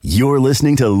You're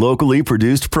listening to locally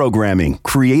produced programming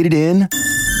created in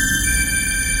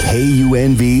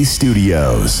KUNV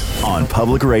Studios on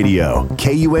Public Radio,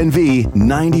 KUNV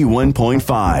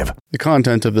 91.5. The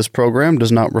content of this program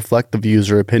does not reflect the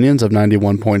views or opinions of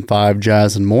 91.5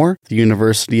 Jazz and More, the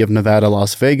University of Nevada,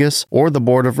 Las Vegas, or the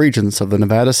Board of Regents of the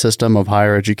Nevada System of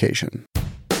Higher Education.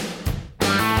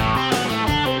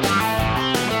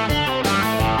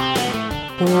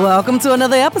 Welcome to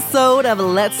another episode of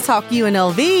Let's Talk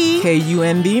UNLV.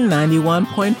 KUNV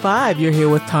 91.5. You're here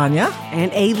with Tanya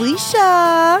And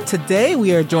Alicia. Today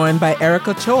we are joined by Eric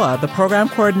Ochoa, the program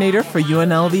coordinator for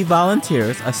UNLV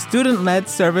Volunteers, a student-led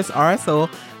service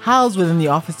RSO housed within the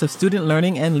Office of Student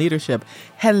Learning and Leadership.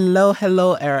 Hello,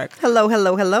 Eric. Hello,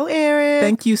 Eric.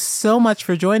 Thank you so much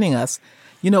for joining us.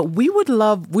 You know, we'd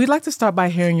like to start by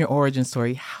hearing your origin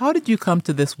story. How did you come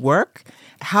to this work?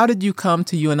 How did you come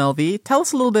to UNLV? Tell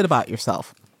us a little bit about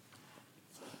yourself.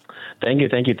 Thank you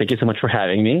so much for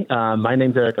having me. My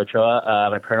name's Eric Ochoa.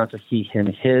 My pronouns are he, him,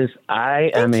 his.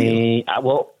 I'm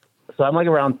like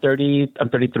around 30. I'm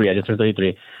 33. I just turned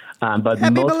 33. But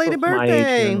Happy most belated folks my age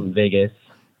birthday. here in Vegas.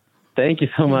 Thank you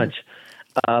so much.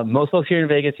 Most folks here in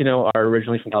Vegas, are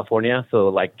originally from California.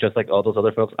 So just like all those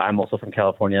other folks, I'm also from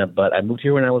California. But I moved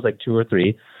here when I was like 2 or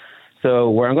 3. So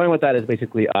where I'm going with that is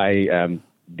basically I am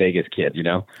Vegas kid,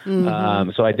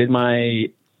 Mm-hmm. So I did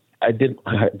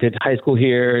high school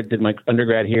here, did my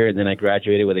undergrad here, and then I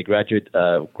graduated with a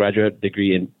graduate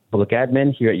degree in public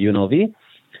admin here at UNLV.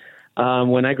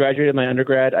 When I graduated my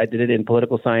undergrad, I did it in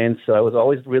political science. So I was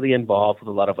always really involved with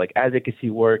a lot of advocacy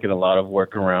work and a lot of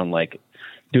work around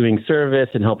doing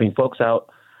service and helping folks out.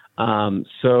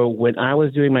 So when I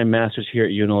was doing my master's here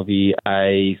at UNLV,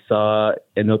 I saw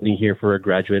an opening here for a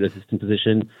graduate assistant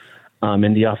position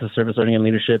in the Office of Service Learning and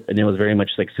Leadership, and it was very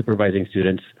much supervising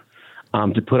students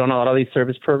to put on a lot of these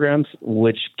service programs,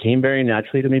 which came very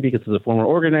naturally to me because as a former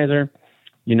organizer,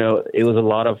 it was a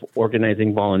lot of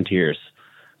organizing volunteers.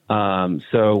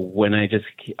 So when I just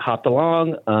hopped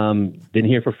along, been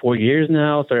here for 4 years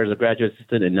now, started as a graduate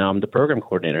assistant, and now I'm the program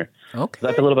coordinator. Okay. So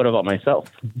that's a little bit about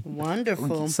myself.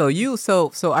 Wonderful. So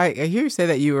I hear you say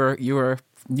that you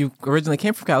originally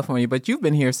came from California, but you've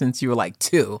been here since you were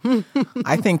 2.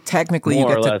 I think technically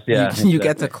More or less, yeah, you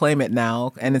get exactly. to claim it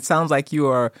now, and it sounds like you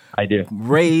are I do.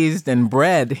 raised and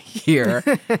bred here.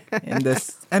 And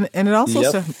it also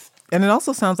Yep. and it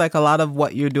also sounds like a lot of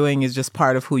what you're doing is just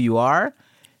part of who you are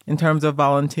in terms of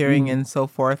volunteering and so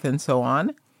forth and so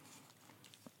on.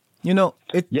 Yeah. Go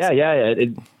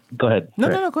ahead.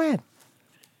 No, go ahead.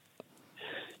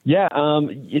 Yeah,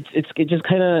 it's just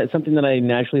kind of something that I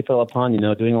naturally fell upon,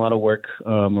 doing a lot of work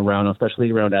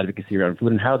especially around advocacy, around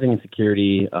food and housing and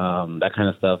security, that kind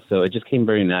of stuff. So it just came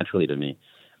very naturally to me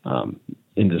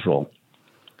in this role.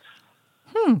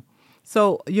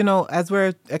 So, as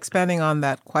we're expanding on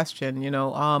that question,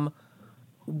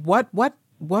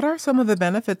 what are some of the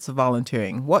benefits of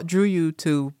volunteering? What drew you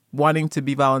to wanting to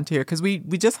be volunteer? Because we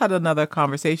just had another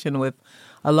conversation with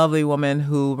a lovely woman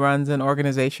who runs an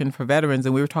organization for veterans,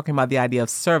 and we were talking about the idea of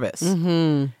service.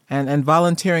 Mm-hmm. And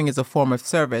volunteering is a form of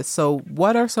service. So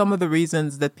what are some of the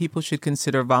reasons that people should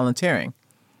consider volunteering?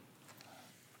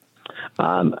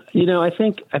 I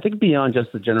think beyond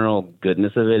just the general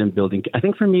goodness of it and building, I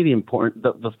think for me the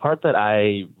part that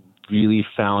I really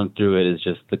found through it is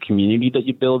just the community that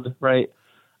you build, right?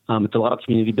 It's a lot of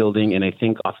community building, and I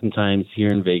think oftentimes here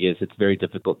in Vegas, it's very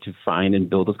difficult to find and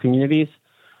build those communities,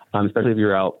 especially if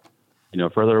you're out,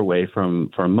 further away from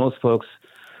most folks.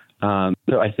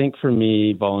 So I think for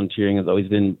me, volunteering has always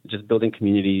been just building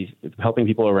communities, helping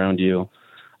people around you.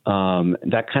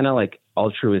 That kind of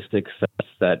altruistic sense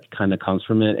that kind of comes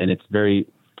from it, and it's very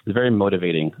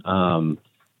motivating.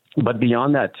 But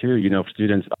beyond that too, for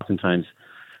students, oftentimes.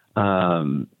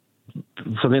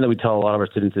 Something that we tell a lot of our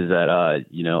students is that,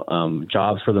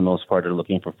 jobs for the most part are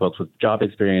looking for folks with job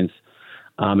experience.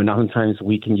 And oftentimes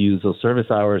we can use those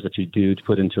service hours that you do to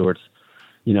put in towards,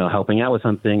 helping out with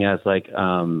something as for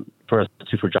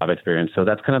job experience. So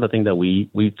that's kind of the thing that we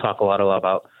talk a lot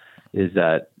about is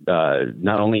that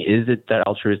not only is it that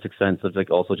altruistic sense of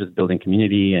also just building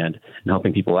community and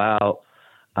helping people out,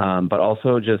 but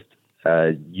also just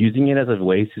using it as a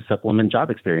way to supplement job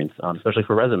experience, especially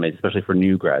for resumes, especially for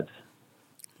new grads.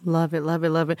 Love it.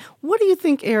 What do you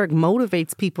think, Eric,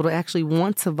 motivates people to actually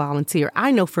want to volunteer?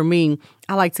 I know for me,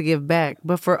 I like to give back.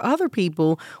 But for other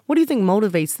people, what do you think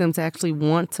motivates them to actually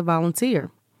want to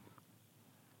volunteer?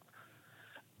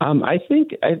 I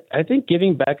think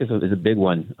giving back is a big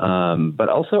one. But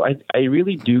also, I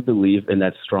really do believe in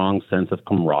that strong sense of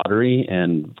camaraderie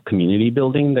and community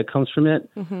building that comes from it.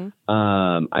 Mm-hmm.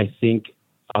 I think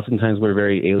oftentimes we're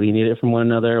very alienated from one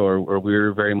another, or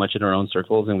we're very much in our own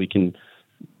circles, and we can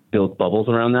build bubbles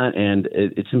around that. And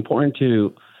it's important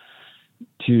to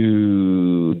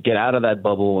get out of that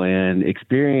bubble and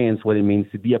experience what it means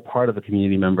to be a part of a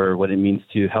community member, what it means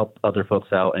to help other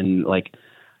folks out, and like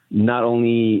not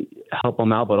only help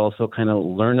them out, but also kind of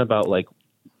learn about like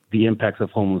the impacts of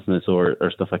homelessness or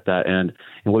stuff like that, and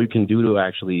what you can do to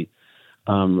actually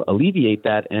alleviate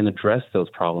that and address those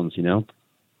problems, you know?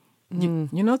 You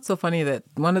know, it's so funny that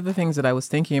one of the things that I was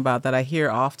thinking about that I hear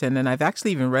often, and I've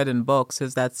actually even read in books,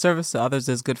 is that service to others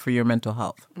is good for your mental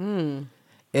health.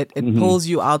 It pulls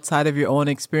you outside of your own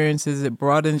experiences. It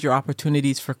broadens your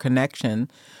opportunities for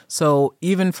connection. So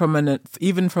even from a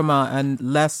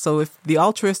less, so if the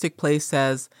altruistic place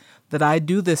says that I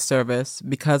do this service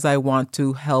because I want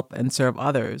to help and serve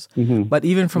others, but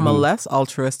even from a less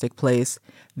altruistic place,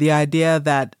 the idea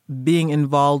that being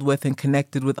involved with and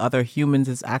connected with other humans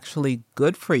is actually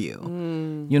good for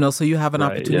you. You know, so you have an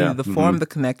opportunity to form the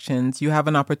connections. You have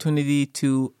an opportunity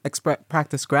to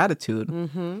practice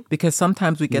gratitude, because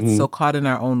sometimes we get so caught in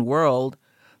our own world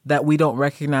that we don't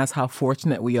recognize how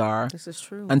fortunate we are. This is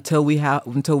true. Until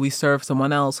we serve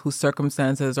someone else whose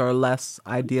circumstances are less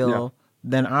ideal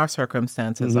than our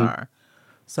circumstances are.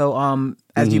 So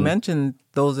as you mentioned,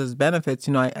 those as benefits,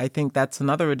 you know, I think that's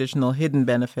another additional hidden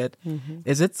benefit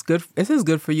is it's as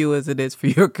good for you as it is for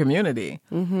your community.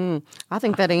 I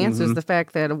think that answers the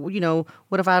fact that, you know,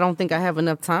 what if I don't think I have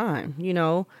enough time, you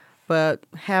know, but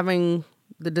having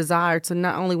the desire to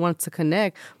not only want to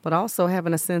connect, but also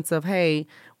having a sense of, hey,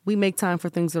 we make time for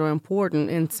things that are important.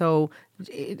 And so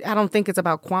I don't think it's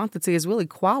about quantity. It's really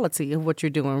quality of what you're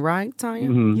doing, right,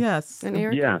 Tanya? Yes. And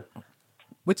Eric? Yeah.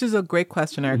 Which is a great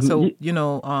question, Eric. So, you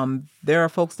know, there are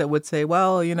folks that would say,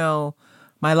 well, you know,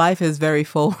 my life is very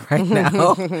full right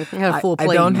now. I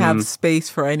don't have space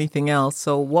for anything else.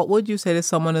 So what would you say to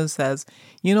someone who says,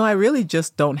 you know, I really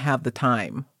just don't have the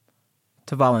time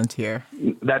to volunteer?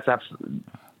 That's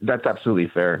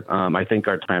absolutely fair. I think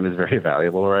our time is very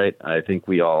valuable, right? I think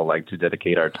we all like to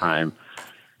dedicate our time,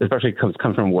 especially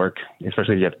come from work,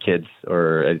 especially if you have kids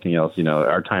or anything else. You know,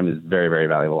 our time is very, very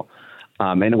valuable.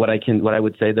 And what I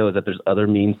would say though is that there's other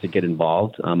means to get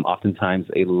involved. Oftentimes,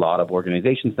 a lot of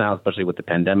organizations now, especially with the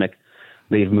pandemic,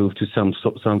 they've moved to some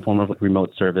form of like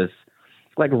remote service,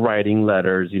 like writing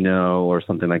letters, you know, or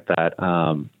something like that.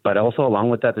 But also along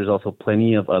with that, there's also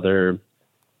plenty of other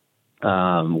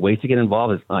ways to get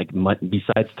involved. Is like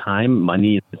besides time,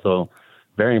 money is also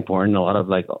very important. A lot of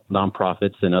like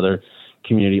nonprofits and other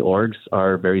community orgs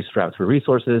are very strapped for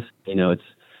resources. You know,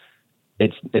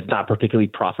 it's not particularly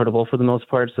profitable for the most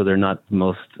part, so they're not the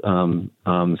most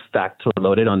stacked or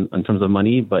loaded in terms of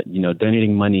money. But you know,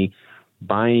 donating money,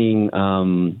 buying,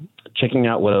 checking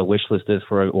out what a wish list is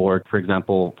for an org, for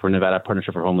example, for Nevada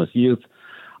Partnership for Homeless Youth.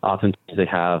 Oftentimes they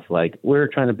have like, we're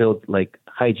trying to build like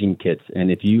hygiene kits, and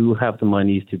if you have the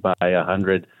monies to buy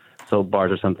 100 soap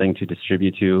bars or something to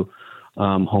distribute to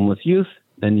homeless youth,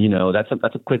 then you know that's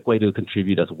a quick way to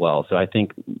contribute as well. So I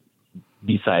think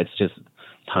besides just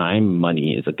time,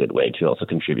 money is a good way to also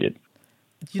contribute.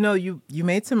 You know, you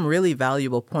made some really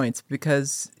valuable points,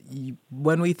 because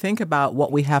when we think about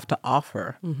what we have to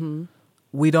offer,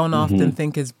 we don't often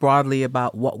think as broadly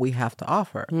about what we have to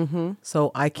offer.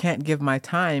 So I can't give my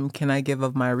time. Can I give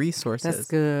of my resources? That's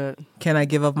good. Can I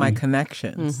give of my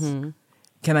connections?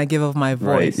 Can I give of my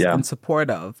voice in support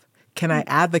of? Can I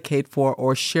advocate for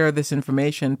or share this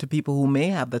information to people who may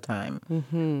have the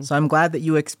time? So I'm glad that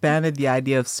you expanded the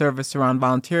idea of service around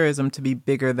volunteerism to be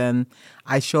bigger than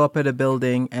I show up at a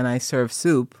building and I serve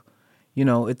soup. You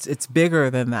know, it's bigger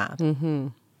than that.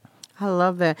 I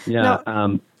love that. Yeah.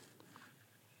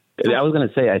 I was going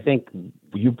to say, I think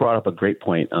you brought up a great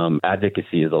point.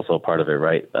 Advocacy is also a part of it,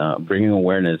 right? Bringing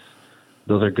awareness,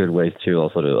 those are good ways to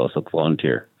also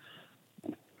volunteer.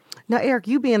 Now, Eric,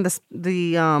 you being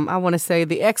the I want to say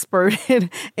the expert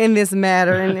in this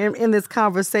matter and in this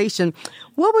conversation,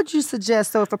 what would you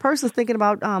suggest? So if a person's thinking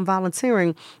about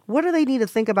volunteering, what do they need to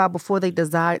think about before they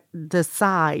decide,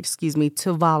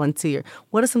 to volunteer?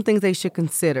 What are some things they should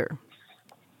consider?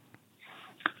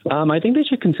 I think they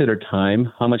should consider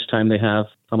time, how much time they have,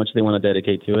 how much they want to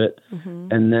dedicate to it.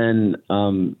 And then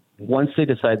once they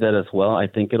decide that as well, I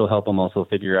think it'll help them also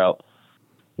figure out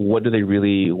what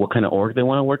kind of org they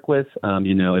want to work with.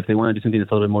 You know, if they want to do something that's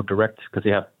a little bit more direct because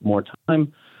they have more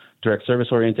time, direct service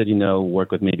oriented, you know,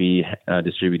 work with maybe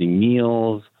distributing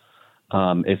meals.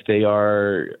 If they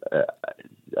are,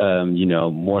 you know,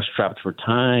 more strapped for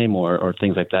time or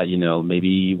things like that, you know,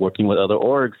 maybe working with other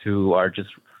orgs who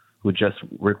just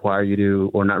require you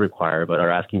to, or not require, but are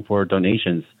asking for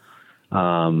donations.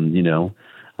 You know,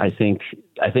 I think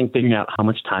figuring out how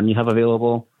much time you have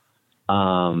available,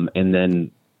 and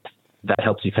then that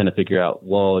helps you kind of figure out,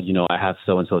 well, I have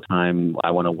so-and-so time.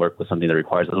 I want to work with something that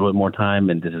requires a little bit more time,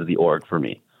 and this is the org for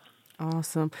me.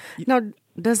 Awesome. Now,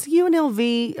 does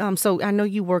UNLV, so I know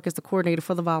you work as the coordinator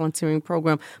for the volunteering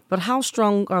program, but how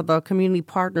strong are the community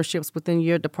partnerships within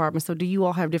your department? So do you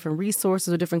all have different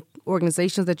resources or different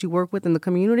organizations that you work with in the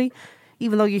community,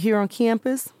 even though you're here on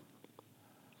campus?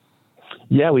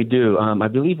 Yeah, we do. I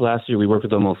believe last year we worked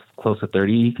with almost close to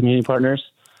 30 community partners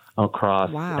across,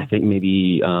 I think,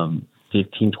 maybe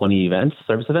 15, 20 events,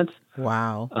 service events.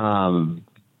 Wow.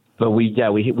 But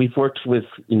we've worked with,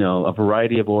 a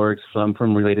variety of orgs, some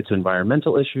from related to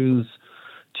environmental issues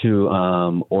to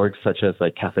orgs such as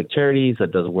like Catholic Charities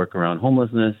that does work around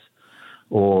homelessness,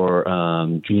 or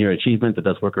Junior Achievement that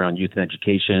does work around youth and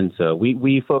education. So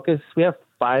we have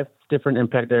 5 different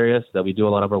impact areas that we do a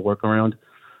lot of our work around.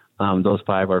 Those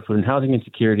 5 are food and housing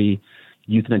insecurity,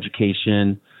 youth and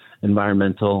education,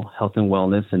 environmental, health and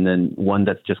wellness, and then one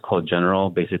that's just called general,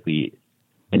 basically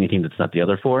anything that's not the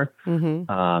other 4.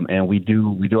 Mm-hmm. And we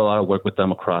do a lot of work with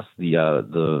them across I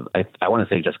want to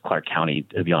say just Clark County,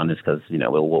 to be honest, because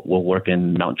we'll work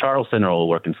in Mount Charleston, or we'll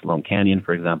work in Sloan Canyon,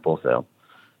 for example. So,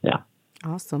 yeah.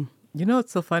 Awesome.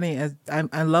 It's so funny.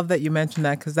 I love that you mentioned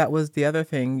that, because that was the other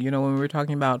thing. When we were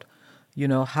talking about,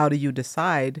 how do you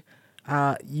decide?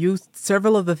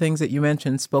 Several of the things that you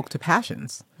mentioned spoke to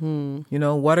passions.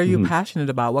 What are you passionate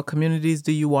about? What communities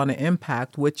do you want to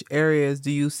impact? Which areas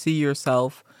do you see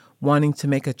yourself wanting to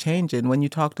make a change in? When you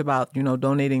talked about,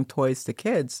 donating toys to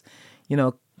kids,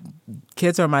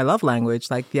 kids are my love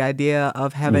language. Like the idea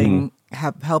of helping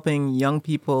young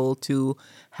people to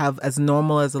have as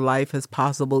normal as a life as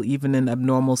possible, even in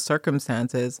abnormal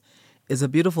circumstances, is a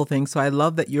beautiful thing. So I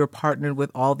love that you're partnered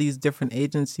with all these different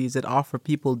agencies that offer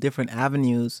people different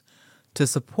avenues to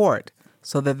support,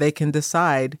 so that they can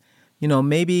decide,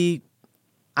 maybe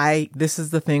this is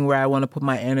the thing where I want to put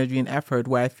my energy and effort,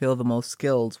 where I feel the most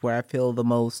skilled, where I feel the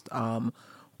most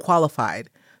qualified.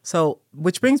 So,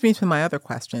 which brings me to my other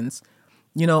questions.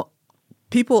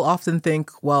 People often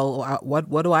think, well,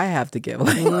 what do I have to give?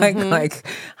 like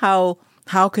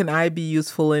how can I be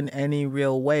useful in any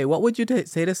real way? What would you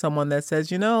say to someone that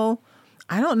says, I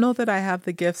don't know that I have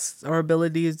the gifts or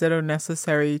abilities that are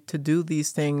necessary to do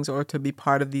these things or to be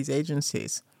part of these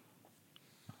agencies?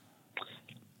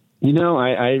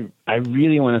 I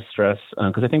really want to stress,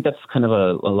 because I think that's kind of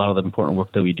a lot of the important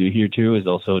work that we do here too, is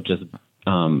also just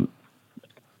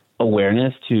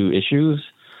awareness to issues.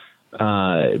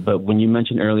 But when you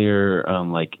mentioned earlier,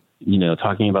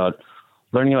 talking about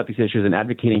learning about these issues and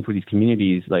advocating for these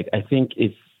communities, I think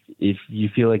if you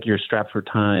feel like you're strapped for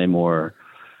time or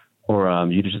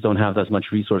you just don't have as much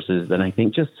resources, then I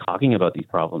think just talking about these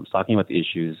problems, talking about the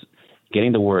issues,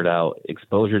 getting the word out,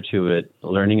 exposure to it,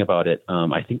 learning about it,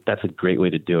 I think that's a great way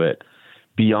to do it.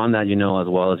 Beyond that, as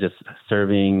well as just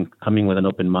serving, coming with an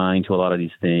open mind to a lot of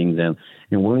these things, and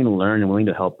willing to learn and willing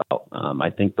to help out. I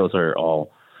think those are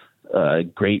all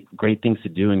great things to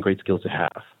do and great skills to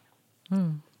have.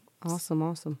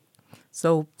 Awesome.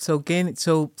 So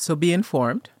be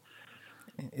informed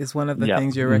is one of the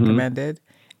things you recommended,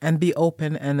 and be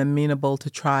open and amenable to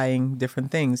trying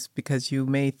different things, because you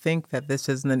may think that this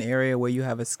isn't an area where you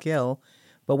have a skill,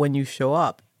 but when you show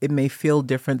up, it may feel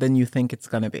different than you think it's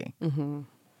going to be. Mm-hmm.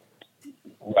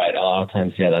 Right. A lot of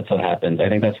times, that's what happens. I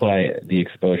think that's why the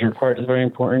exposure part is very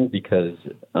important, because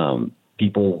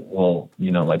people will,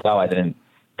 wow, I didn't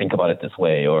think about it this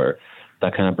way, or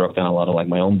that kind of broke down a lot of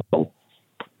my own boat.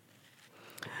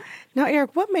 Now,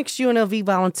 Eric, what makes UNLV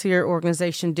Volunteer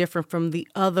Organization different from the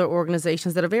other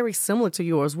organizations that are very similar to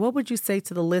yours? What would you say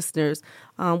to the listeners?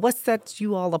 What sets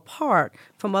you all apart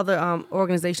from other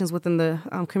organizations within the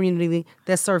community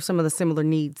that serve some of the similar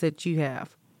needs that you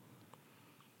have?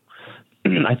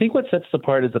 I think what sets us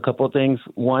apart is a couple of things.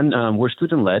 One, we're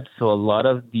student-led, so a lot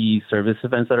of the service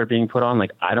events that are being put on,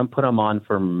 I don't put them on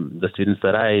from the students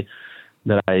that I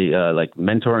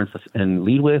mentor and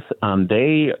lead with.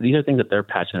 These are things that they're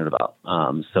passionate about.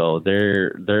 So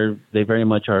they very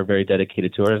much are very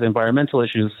dedicated to our environmental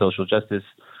issues, social justice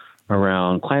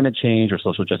around climate change, or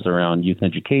social justice around youth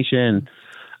and education.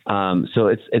 So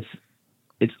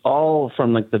it's all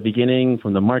from the beginning,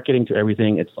 from the marketing to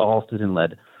everything. It's all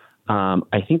student-led.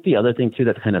 I think the other thing too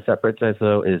that kind of separates us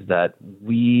though is that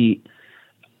we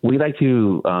like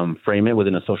to frame it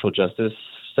within a social justice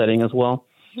setting as well.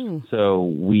 So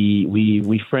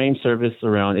we frame service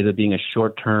around it being a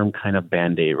short-term kind of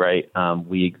Band-Aid, right?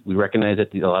 We recognize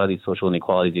that a lot of these social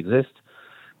inequalities exist,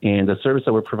 and the service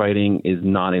that we're providing is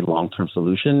not a long-term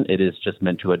solution. It is just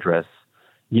meant to address,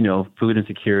 food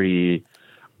insecurity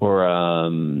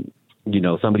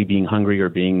somebody being hungry or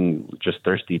being just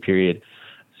thirsty, period.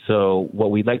 So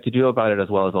what we'd like to do about it as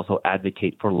well is also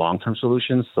advocate for long-term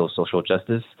solutions, so social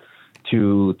justice,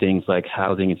 to things like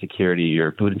housing insecurity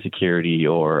or food insecurity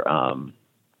or,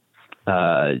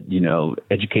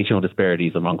 educational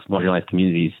disparities amongst marginalized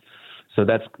communities. So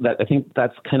I think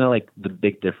that's kind of like the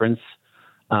big difference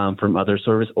from other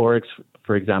service orgs.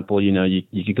 For example,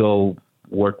 you could go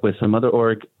work with some other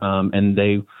org and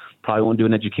they probably won't do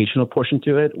an educational portion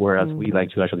to it, whereas we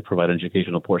like to actually provide an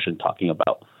educational portion talking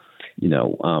about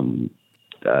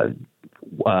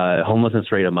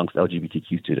homelessness rate amongst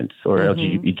LGBTQ students or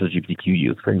LGBTQ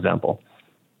youth, for example,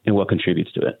 and what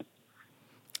contributes to it.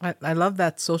 I love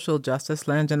that social justice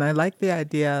lens, and I like the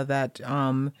idea that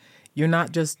you're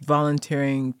not just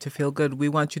volunteering to feel good. We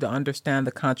want you to understand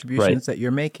the contributions that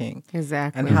you're making.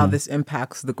 Exactly. And how this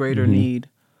impacts the greater need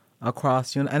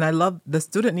across you. And I love the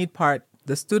student need part,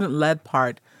 the student-led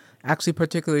part actually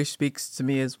particularly speaks to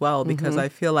me as well, because I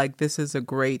feel like this is a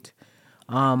great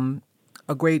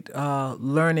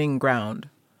learning ground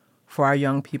for our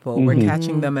young people. We're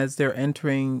catching them as they're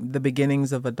entering the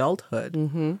beginnings of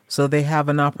adulthood. So they have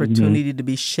an opportunity to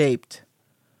be shaped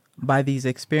by these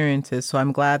experiences. So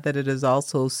I'm glad that it is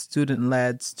also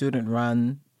student-led,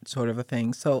 student-run sort of a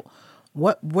thing. So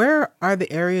where are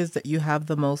the areas that you have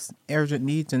the most urgent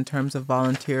needs in terms of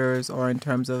volunteers or in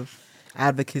terms of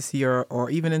advocacy or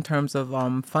even in terms of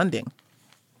funding?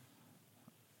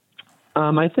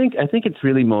 I think it's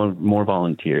really more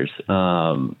volunteers.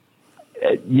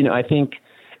 I think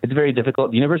it's very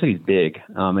difficult. The university is big,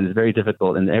 and it's very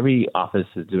difficult, and every office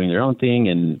is doing their own thing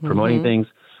and promoting things.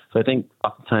 So I think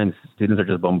oftentimes students are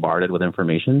just bombarded with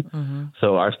information.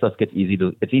 So our stuff it's easy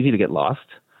to get lost.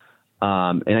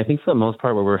 And I think for the most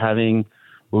part, where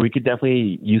we could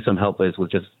definitely use some help is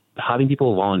with just having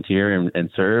people volunteer and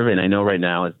serve. And I know right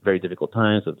now it's very difficult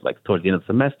times. It's like towards the end of the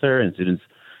semester and students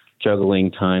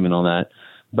juggling time and all that.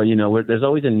 But, there's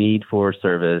always a need for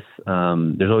service.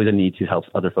 There's always a need to help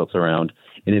other folks around.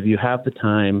 And if you have the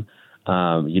time,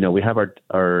 we have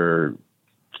our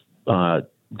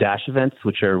DASH events,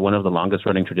 which are one of the longest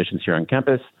running traditions here on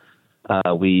campus.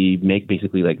 We make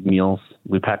basically like meals.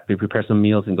 We prepare some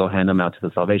meals and go hand them out to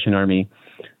the Salvation Army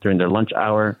during their lunch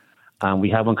hour. We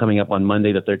have one coming up on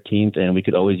Monday the 13th, and we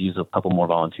could always use a couple more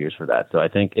volunteers for that. So I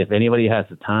think if anybody has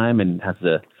the time and has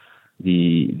the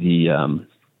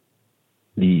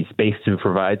space to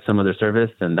provide some of their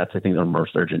service, then that's, I think, our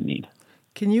most urgent need.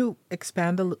 Can you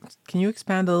expand a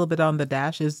little bit on the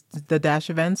DASH? Is the DASH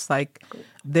events like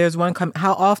there's one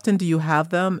how often do you have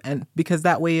them? And because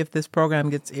that way, if this program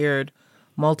gets aired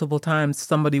multiple times,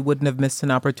 somebody wouldn't have missed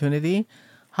an opportunity.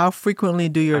 How frequently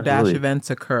do your DASH events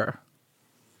occur?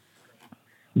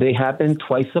 They happen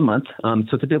twice a month.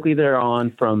 So typically they're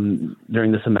on from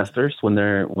during the semesters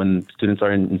when students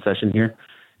are in session here,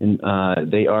 and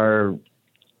they are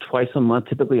twice a month,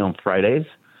 typically on Fridays.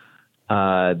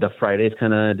 The Fridays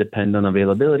kind of depend on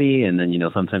availability, and then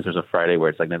sometimes there's a Friday where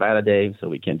it's like Nevada Day, so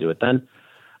we can't do it then.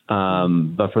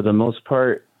 But for the most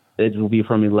part, it will be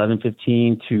from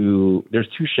 11:15 to there's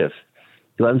two shifts.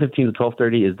 11:15 to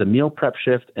 12:30 is the meal prep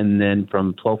shift, and then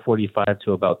from 12:45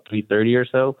 to about 3:30 or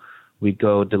so, we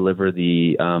go deliver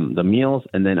the meals,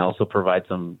 and then also provide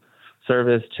some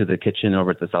service to the kitchen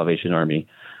over at the Salvation Army.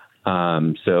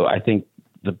 So I think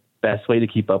the best way to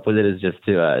keep up with it is just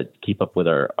to keep up with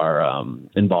our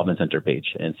involvement center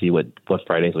page and see what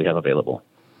Fridays we have available.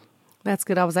 That's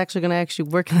good. I was actually going to ask you,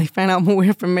 where can they find out more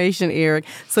information, Eric?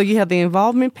 So you have the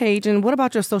involvement page, and what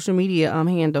about your social media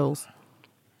handles?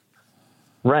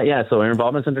 Right, yeah. So our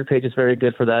involvement center page is very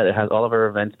good for that. It has all of our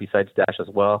events besides DASH as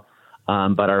well.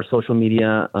 But our social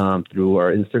media through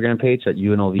our Instagram page at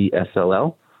UNLV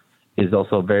SLL is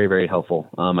also very, very helpful.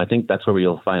 I think that's where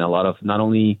you'll find a lot of not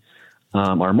only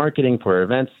our marketing for our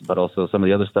events, but also some of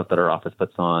the other stuff that our office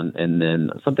puts on, and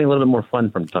then something a little bit more fun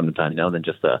from time to time, than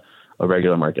just a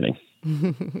regular marketing.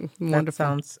 That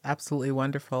sounds absolutely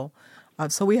wonderful.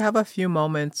 So we have a few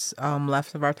moments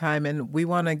left of our time, and we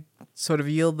want to sort of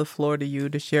yield the floor to you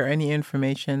to share any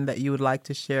information that you would like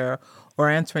to share or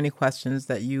answer any questions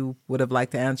that you would have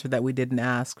liked to answer that we didn't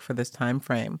ask for this time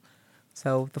frame.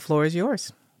 So the floor is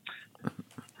yours.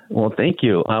 Well, thank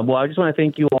you. I just want to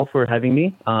thank you all for having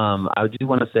me. I do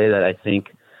want to say that I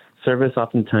think service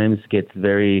oftentimes gets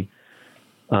very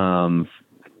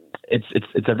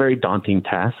it's a very daunting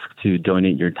task to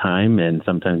donate your time and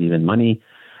sometimes even money.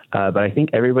 But I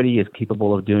think everybody is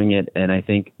capable of doing it. And I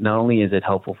think not only is it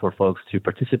helpful for folks to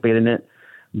participate in it,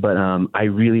 but I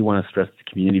really want to stress the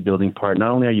community building part.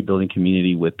 Not only are you building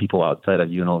community with people outside of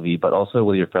UNLV, but also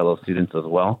with your fellow students as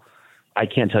well. I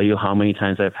can't tell you how many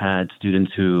times I've had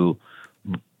students who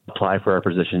apply for our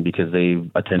position because they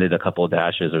attended a couple of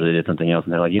dashes or they did something else.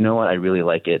 And they're like, you know what? I really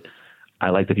like it. I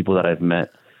like the people that I've met.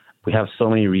 We have so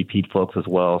many repeat folks as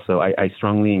well. So I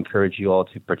strongly encourage you all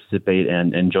to participate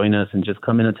and join us and just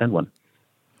come and attend one.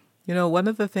 You know, one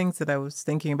of the things that I was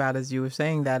thinking about as you were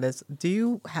saying that is, do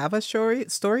you have a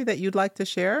story that you'd like to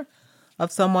share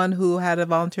of someone who had a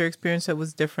volunteer experience that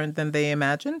was different than they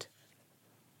imagined?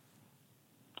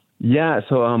 Yeah,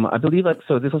 so I believe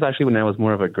so this was actually when I was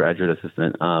more of a graduate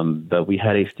assistant, but we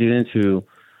had a student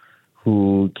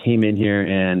who came in here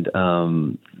and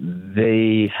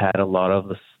they had a lot of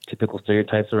the typical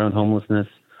stereotypes around homelessness.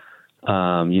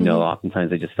 Oftentimes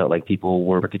they just felt like people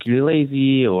were particularly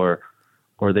lazy or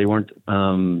they weren't,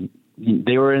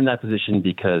 they were in that position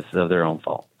because of their own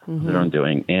fault, their own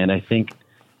doing. And I think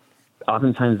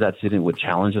oftentimes that student would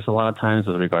challenge us a lot of times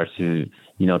with regards to,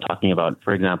 talking about,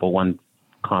 for example, one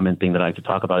common thing that I like to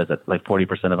talk about is that like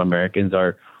 40% of Americans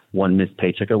are one missed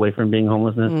paycheck away from being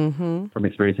from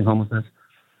experiencing homelessness.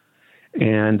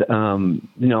 And,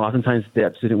 oftentimes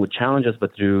that student would challenge us,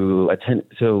 but through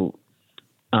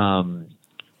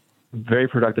very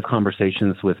productive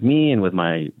conversations with me and with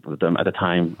them at the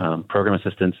time, program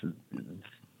assistants,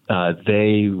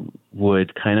 they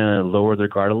would kind of lower their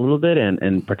guard a little bit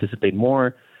and participate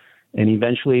more. And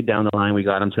eventually down the line, we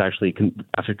got him to actually,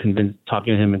 after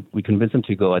talking to him, we convinced him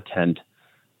to go attend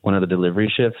one of the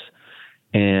delivery shifts.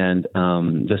 And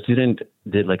the student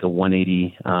did like a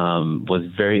 180, was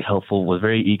very helpful, was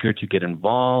very eager to get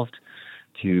involved,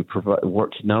 to provide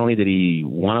work. Not only did he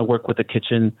want to work with the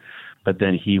kitchen, but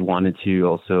then he wanted to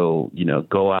also,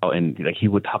 go out and he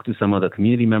would talk to some of the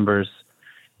community members.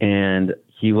 And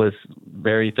he was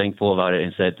very thankful about it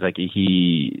and said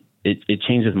it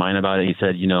changed his mind about it. He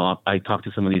said, I talked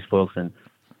to some of these folks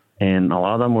and a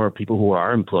lot of them were people who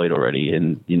are employed already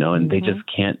and they just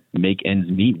can't make ends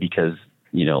meet because,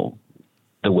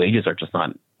 the wages are just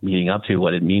not meeting up to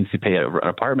what it means to pay an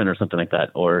apartment or something like that,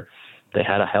 or they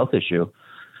had a health issue.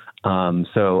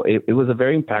 So it was a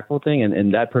very impactful thing.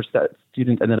 And that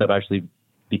student ended up actually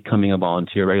becoming a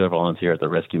regular volunteer at the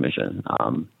rescue mission.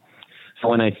 So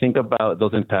when I think about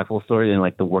those impactful stories and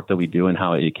like the work that we do and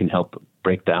how it can help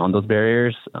break down those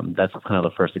barriers, that's kind of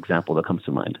the first example that comes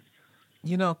to mind.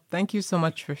 Thank you so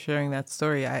much for sharing that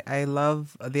story. I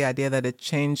love the idea that it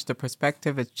changed the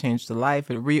perspective, it changed the life,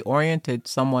 it reoriented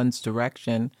someone's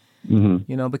direction.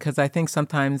 Because I think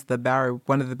sometimes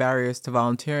one of the barriers to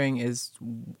volunteering is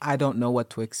I don't know what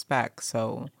to expect.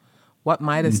 So what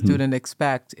might a student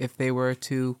expect if they were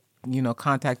to,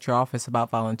 contact your office about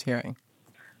volunteering?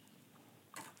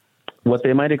 What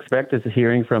they might expect is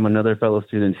hearing from another fellow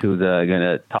student who's going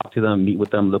to talk to them, meet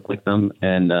with them, look like them,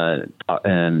 and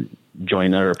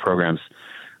join our programs.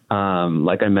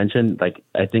 Like I mentioned,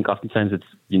 I think oftentimes it's,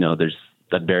 there's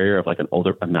that barrier of I'm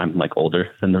older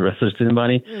than the rest of the student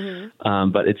body.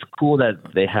 But it's cool that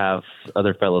they have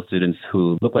other fellow students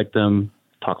who look like them,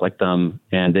 talk like them,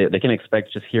 and they can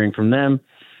expect just hearing from them,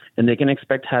 and they can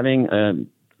expect having,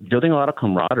 building a lot of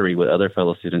camaraderie with other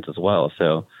fellow students as well.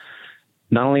 So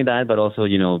not only that, but also,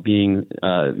 being,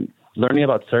 learning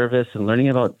about service and learning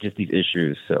about just these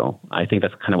issues. So I think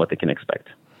that's kind of what they can expect.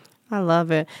 I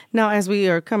love it. Now, as we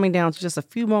are coming down to just a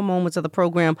few more moments of the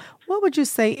program, what would you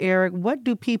say, Eric, what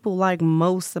do people like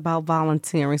most about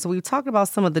volunteering? So we've talked about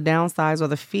some of the downsides or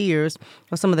the fears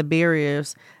or some of the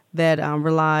barriers that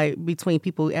rely between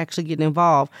people actually getting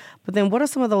involved. But then what are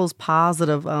some of those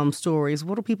positive stories?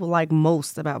 What do people like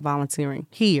most about volunteering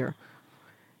here?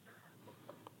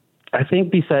 I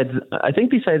think besides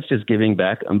just giving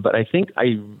back, but I think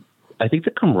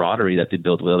the camaraderie that they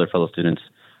build with other fellow students.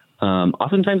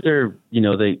 Oftentimes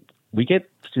we get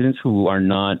students who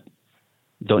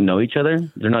don't know each other.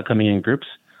 They're not coming in groups.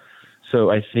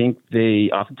 So I think they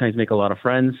oftentimes make a lot of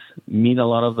friends, meet a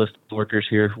lot of the workers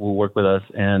here who will work with us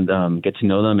and get to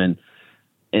know them.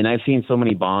 And I've seen so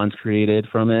many bonds created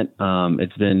from it.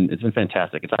 It's been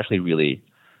fantastic. It's actually really,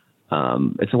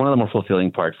 it's one of the more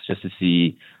fulfilling parts just to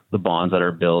see the bonds that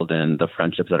are built and the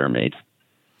friendships that are made.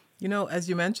 As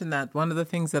you mentioned that, one of the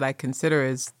things that I consider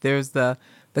is there's the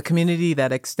community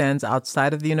that extends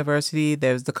outside of the university.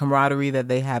 There's the camaraderie that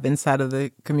they have inside of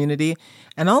the community.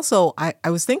 And also, I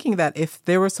was thinking that if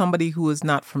there was somebody who is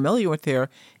not familiar with here,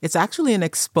 it's actually an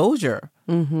exposure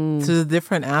to the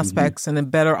different aspects and a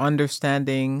better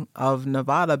understanding of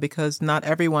Nevada because not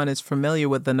everyone is familiar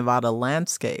with the Nevada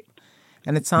landscape.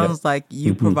 And it sounds like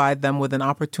you provide them with an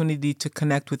opportunity to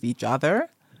connect with each other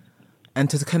and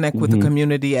to connect with the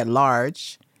community at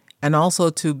large, and also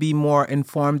to be more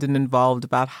informed and involved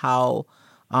about how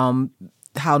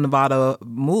Nevada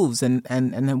moves and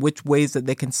in which ways that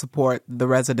they can support the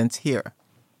residents here.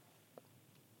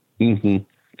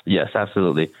 Yes,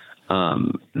 absolutely.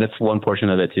 That's one portion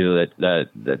of it too that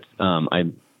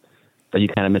you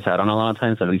kind of miss out on a lot of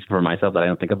times, at least for myself, that I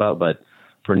don't think about. But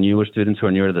for newer students who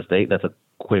are newer to the state, that's a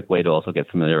quick way to also get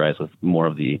familiarized with more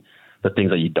of the things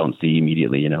that you don't see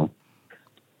immediately, you know.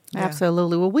 Yeah.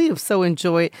 Absolutely. Well, we have so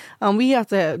enjoyed. We have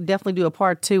to definitely do a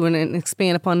part 2 and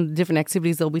expand upon the different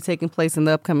activities that will be taking place in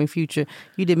the upcoming future.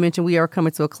 You did mention we are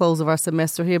coming to a close of our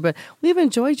semester here, but we've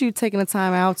enjoyed you taking the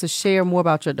time out to share more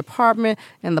about your department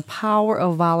and the power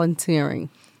of volunteering.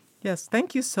 Yes,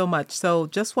 thank you so much. So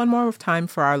just one more time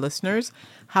for our listeners.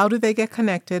 How do they get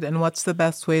connected, and what's the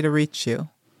best way to reach you?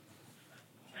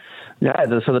 Yeah,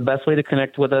 so the best way to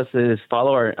connect with us is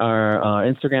follow our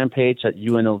Instagram page at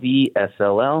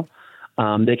UNLV-SLL.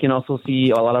 They can also see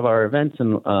a lot of our events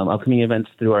and upcoming events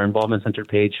through our Involvement Center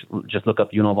page. Just look up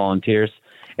UNO Volunteers.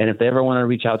 And if they ever want to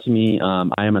reach out to me,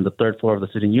 I am on the 3rd floor of the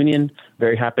Student Union.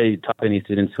 Very happy to talk to any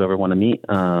students who ever want to meet.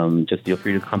 Just feel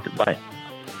free to come by.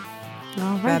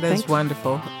 All right, that is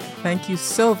wonderful. Thank you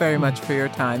so very much for your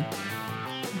time.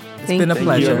 It's been a pleasure.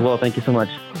 Thank you as well. Thank you so much.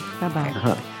 Bye-bye.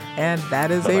 Uh-huh. And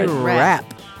that is a wrap.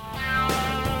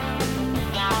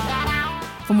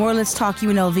 For more Let's Talk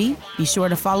UNLV, be sure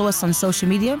to follow us on social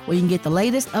media where you can get the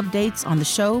latest updates on the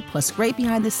show, plus great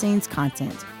behind-the-scenes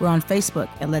content. We're on Facebook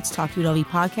at Let's Talk UNLV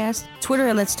Podcast, Twitter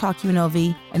at Let's Talk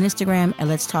UNLV, and Instagram at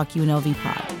Let's Talk UNLV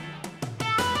Pod.